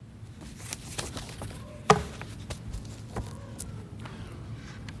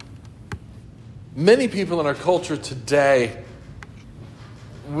Many people in our culture today,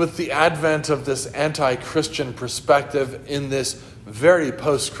 with the advent of this anti-Christian perspective in this very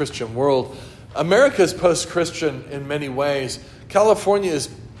post-Christian world, America is post-Christian in many ways. California is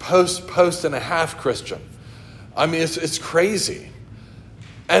post and a half Christian. I mean, it's crazy.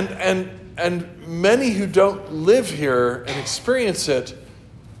 And many who don't live here and experience it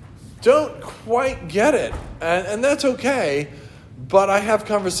don't quite get it. And that's okay. But I have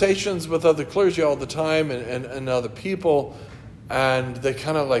conversations with other clergy all the time and other people, and they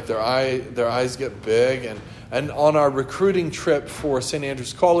kind of like their eyes get big. And on our recruiting trip for St.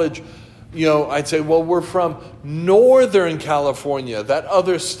 Andrews College, I'd say, well, we're from Northern California, that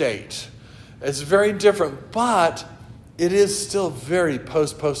other state. It's very different, but it is still very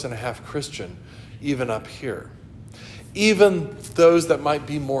post and a half Christian, even up here. Even those that might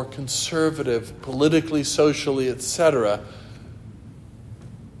be more conservative, politically, socially, etc.,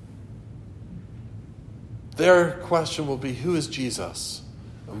 their question will be, who is Jesus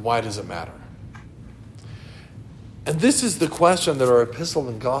and why does it matter? And this is the question that our epistle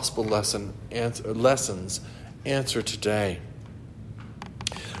and gospel lessons answer today.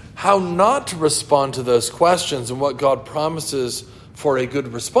 How not to respond to those questions and what God promises for a good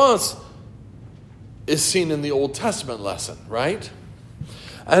response is seen in the Old Testament lesson, right?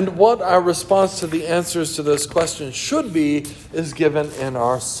 And what our response to the answers to those questions should be is given in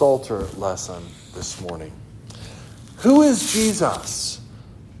our Psalter lesson this morning. Who is Jesus?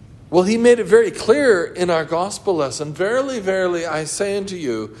 Well, he made it very clear in our gospel lesson. Verily, verily, I say unto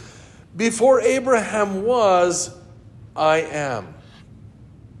you, before Abraham was, I am.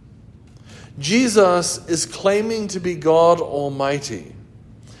 Jesus is claiming to be God Almighty.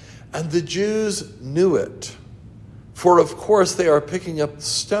 And the Jews knew it. For of course they are picking up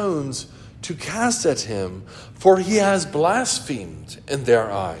stones to cast at him, for he has blasphemed in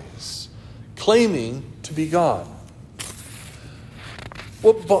their eyes, claiming to be God.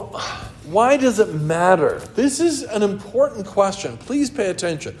 Well, but why does it matter? This is an important question. Please pay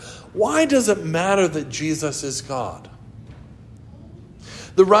attention. Why does it matter that Jesus is God?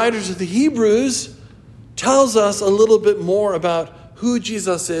 The writer to the Hebrews tells us a little bit more about who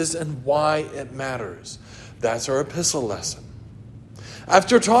Jesus is and why it matters. That's our epistle lesson.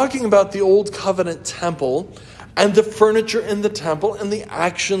 After talking about the Old Covenant temple and the furniture in the temple and the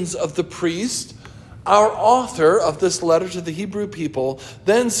actions of the priest, our author of this letter to the Hebrew people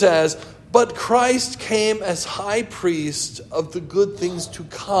then says, but Christ came as high priest of the good things to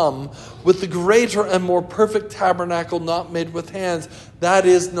come with the greater and more perfect tabernacle not made with hands, that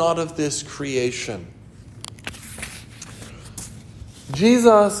is not of this creation.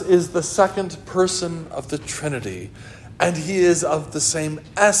 Jesus is the second person of the Trinity, and he is of the same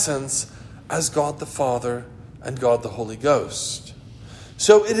essence as God the Father and God the Holy Ghost.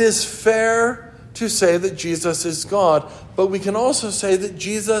 So it is fair to say that Jesus is God, but we can also say that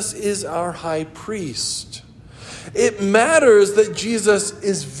Jesus is our high priest. It matters that Jesus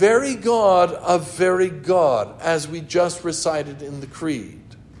is very God of very God, as we just recited in the Creed,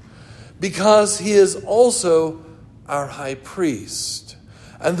 because he is also our high priest.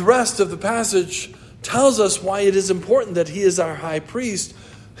 And the rest of the passage tells us why it is important that he is our high priest,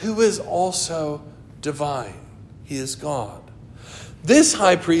 who is also divine. He is God. This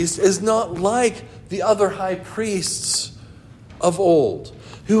high priest is not like the other high priests of old,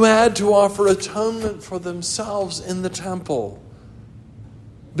 who had to offer atonement for themselves in the temple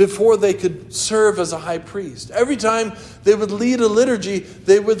before they could serve as a high priest. Every time they would lead a liturgy,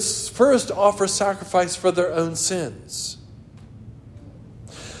 they would first offer sacrifice for their own sins.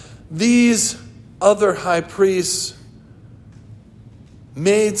 These other high priests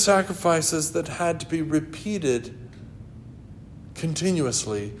made sacrifices that had to be repeated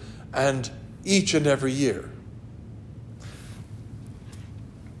continuously and each and every year.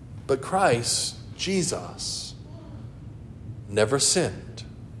 But Christ, Jesus, never sinned.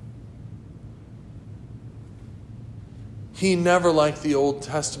 He never, like the Old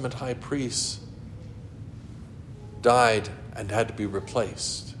Testament high priests, died and had to be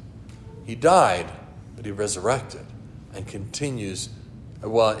replaced. He died, but he resurrected and continues,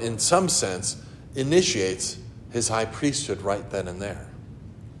 well, in some sense, initiates his high priesthood right then and there.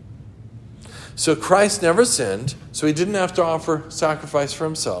 So Christ never sinned, so he didn't have to offer sacrifice for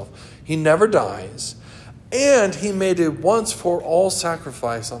himself. He never dies, and he made a once-for-all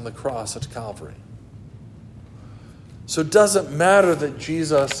sacrifice on the cross at Calvary. So it doesn't matter that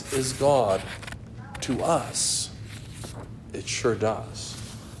Jesus is God to us. It sure does,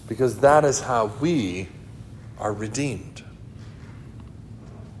 because that is how we are redeemed.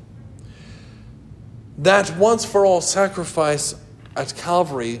 That once-for-all sacrifice at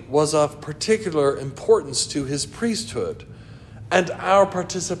Calvary was of particular importance to his priesthood and our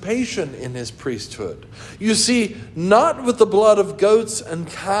participation in his priesthood. You see, not with the blood of goats and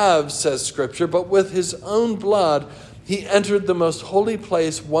calves, says Scripture, but with his own blood he entered the most holy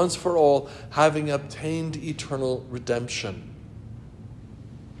place once for all, having obtained eternal redemption.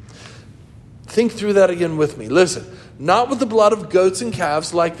 Think through that again with me. Listen, not with the blood of goats and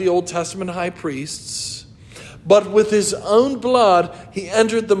calves like the Old Testament high priests, but with his own blood he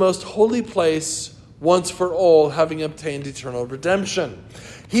entered the most holy place once for all, having obtained eternal redemption.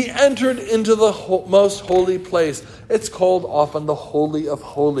 He entered into the most holy place. It's called often the Holy of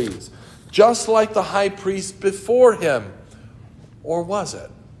Holies, just like the high priest before him. Or was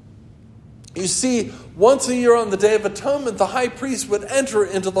it? You see, once a year on the Day of Atonement, the high priest would enter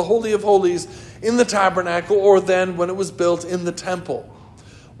into the Holy of Holies in the tabernacle, or then, when it was built, in the temple.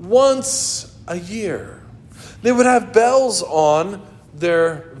 Once a year. They would have bells on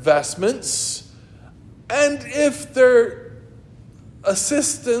their vestments, and if their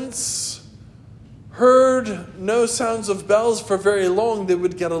assistants heard no sounds of bells for very long, they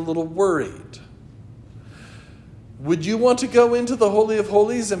would get a little worried. Would you want to go into the Holy of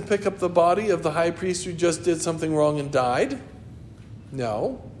Holies and pick up the body of the high priest who just did something wrong and died?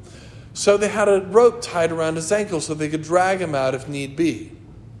 No. So they had a rope tied around his ankle so they could drag him out if need be.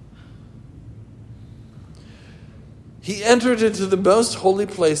 He entered into the most holy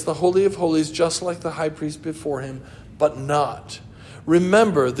place, the Holy of Holies, just like the high priest before him, but not.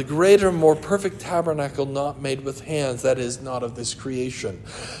 Remember, the greater, more perfect tabernacle not made with hands, that is, not of this creation.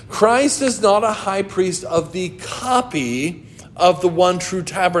 Christ is not a high priest of the copy of the one true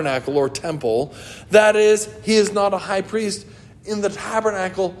tabernacle or temple. That is, he is not a high priest in the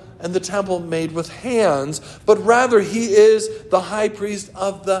tabernacle and the temple made with hands, but rather he is the high priest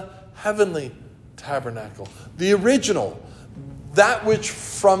of the heavenly tabernacle, the original, that which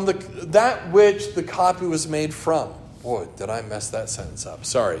the copy was made from. Boy, did I mess that sentence up.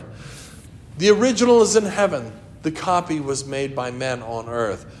 Sorry. The original is in heaven. The copy was made by men on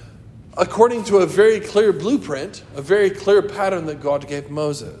earth, according to a very clear blueprint, a very clear pattern that God gave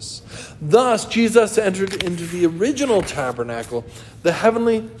Moses. Thus, Jesus entered into the original tabernacle, the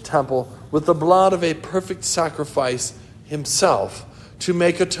heavenly temple, with the blood of a perfect sacrifice himself, to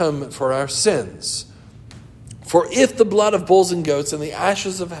make atonement for our sins. For if the blood of bulls and goats and the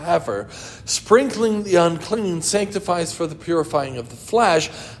ashes of a heifer, sprinkling the unclean, sanctifies for the purifying of the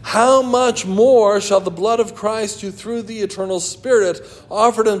flesh, how much more shall the blood of Christ, who through the eternal Spirit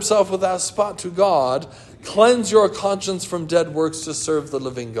offered himself without spot to God, cleanse your conscience from dead works to serve the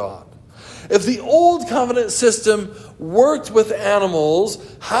living God? If the old covenant system worked with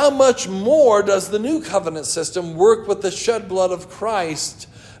animals, how much more does the new covenant system work with the shed blood of Christ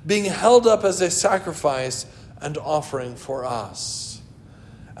being held up as a sacrifice and offering for us?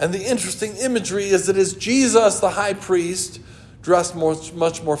 And the interesting imagery is that it's Jesus, the high priest, dressed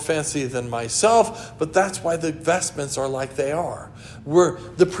much more fancy than myself, but that's why the vestments are like they are. Where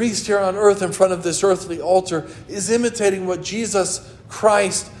the priest here on earth in front of this earthly altar is imitating what Jesus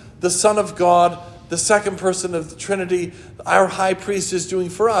Christ, the Son of God, the second person of the Trinity, our high priest, is doing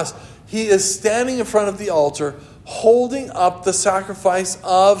for us. He is standing in front of the altar, holding up the sacrifice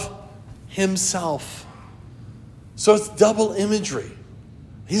of himself. So it's double imagery.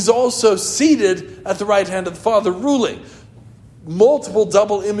 He's also seated at the right hand of the Father, ruling. Multiple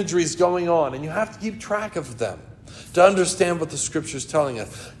double imageries going on, and you have to keep track of them to understand what the Scripture is telling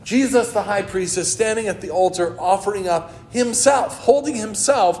us. Jesus, the high priest, is standing at the altar, offering up himself, holding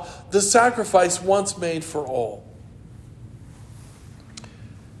himself, the sacrifice once made for all.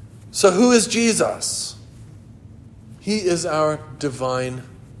 So who is Jesus? He is our divine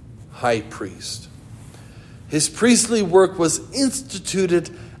high priest. His priestly work was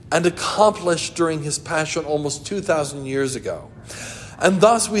instituted and accomplished during his passion almost 2,000 years ago. And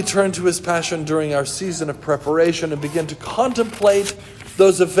thus we turn to his passion during our season of preparation and begin to contemplate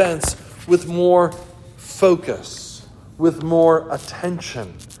those events with more focus, with more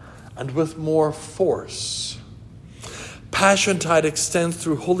attention, and with more force. Passiontide extends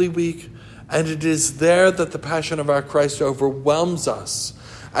through Holy Week, and it is there that the passion of our Christ overwhelms us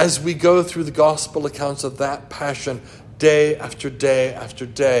as we go through the gospel accounts of that passion day after day after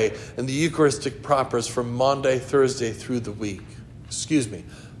day in the Eucharistic propers from Maundy, Thursday through the week.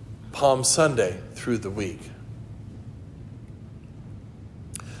 Palm Sunday through the week.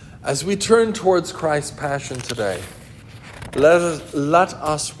 As we turn towards Christ's passion today, let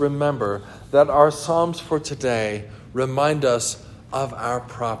us remember that our Psalms for today remind us of our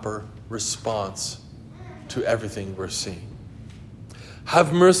proper response to everything we're seeing.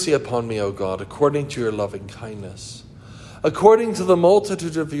 Have mercy upon me, O God, according to your loving kindness. According to the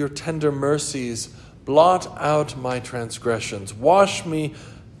multitude of your tender mercies, blot out my transgressions. Wash me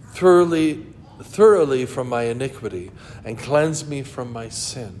thoroughly from my iniquity, and cleanse me from my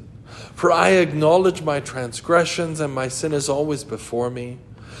sin. For I acknowledge my transgressions, and my sin is always before me.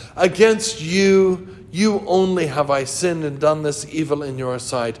 Against you only have I sinned and done this evil in your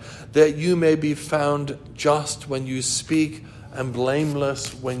sight, that you may be found just when you speak and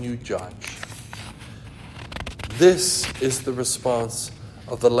blameless when you judge. This is the response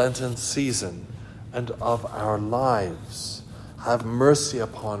of the Lenten season and of our lives. Have mercy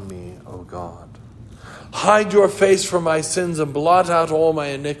upon me, O God. Hide your face from my sins and blot out all my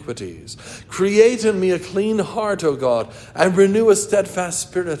iniquities. Create in me a clean heart, O God, and renew a steadfast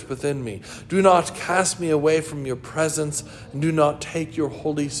spirit within me. Do not cast me away from your presence, and do not take your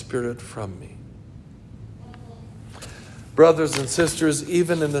Holy Spirit from me. Brothers and sisters,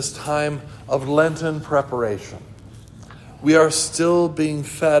 even in this time of Lenten preparation, we are still being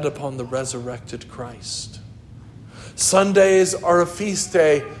fed upon the resurrected Christ. Sundays are a feast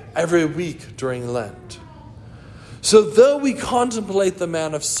day every week during Lent. So though we contemplate the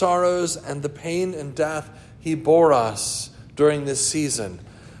man of sorrows and the pain and death he bore us during this season,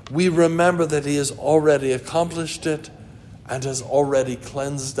 we remember that he has already accomplished it and has already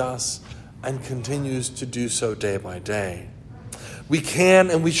cleansed us and continues to do so day by day. We can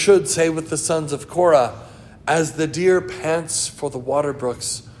and we should say with the sons of Korah, as the deer pants for the water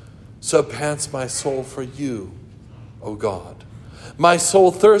brooks, so pants my soul for you, O God. My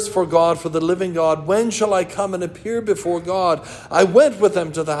soul thirsts for God, for the living God. When shall I come and appear before God? I went with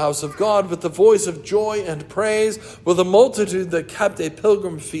them to the house of God with the voice of joy and praise, with a multitude that kept a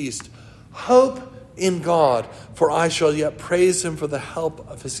pilgrim feast. Hope in God, for I shall yet praise him for the help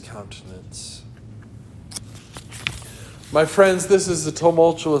of his countenance. My friends, this is a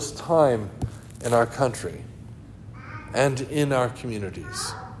tumultuous time in our country and in our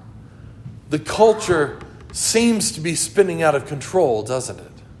communities. The culture seems to be spinning out of control, doesn't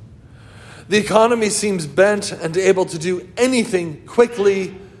it? The economy seems bent and able to do anything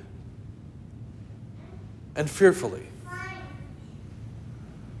quickly and fearfully.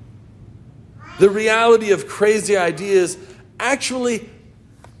 The reality of crazy ideas actually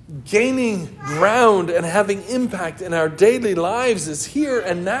gaining ground and having impact in our daily lives is here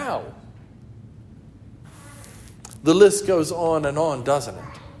and now. The list goes on and on, doesn't it?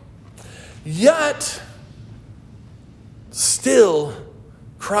 Yet, still,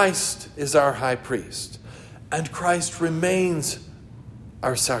 Christ is our high priest, and Christ remains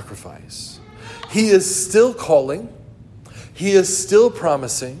our sacrifice. He is still calling. He is still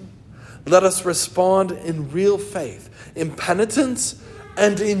promising. Let us respond in real faith, in penitence,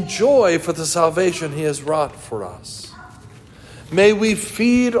 and in joy for the salvation he has wrought for us. May we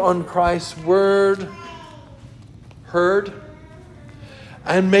feed on Christ's word heard,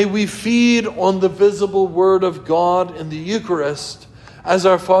 and may we feed on the visible word of God in the Eucharist as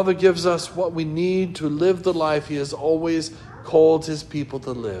our Father gives us what we need to live the life he has always called his people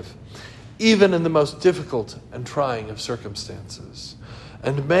to live, even in the most difficult and trying of circumstances.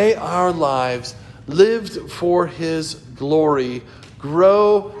 And may our lives, lived for his glory,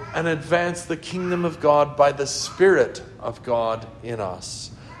 grow and advance the kingdom of God by the Spirit of God in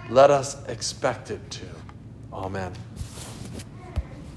us. Let us expect it to. Amen.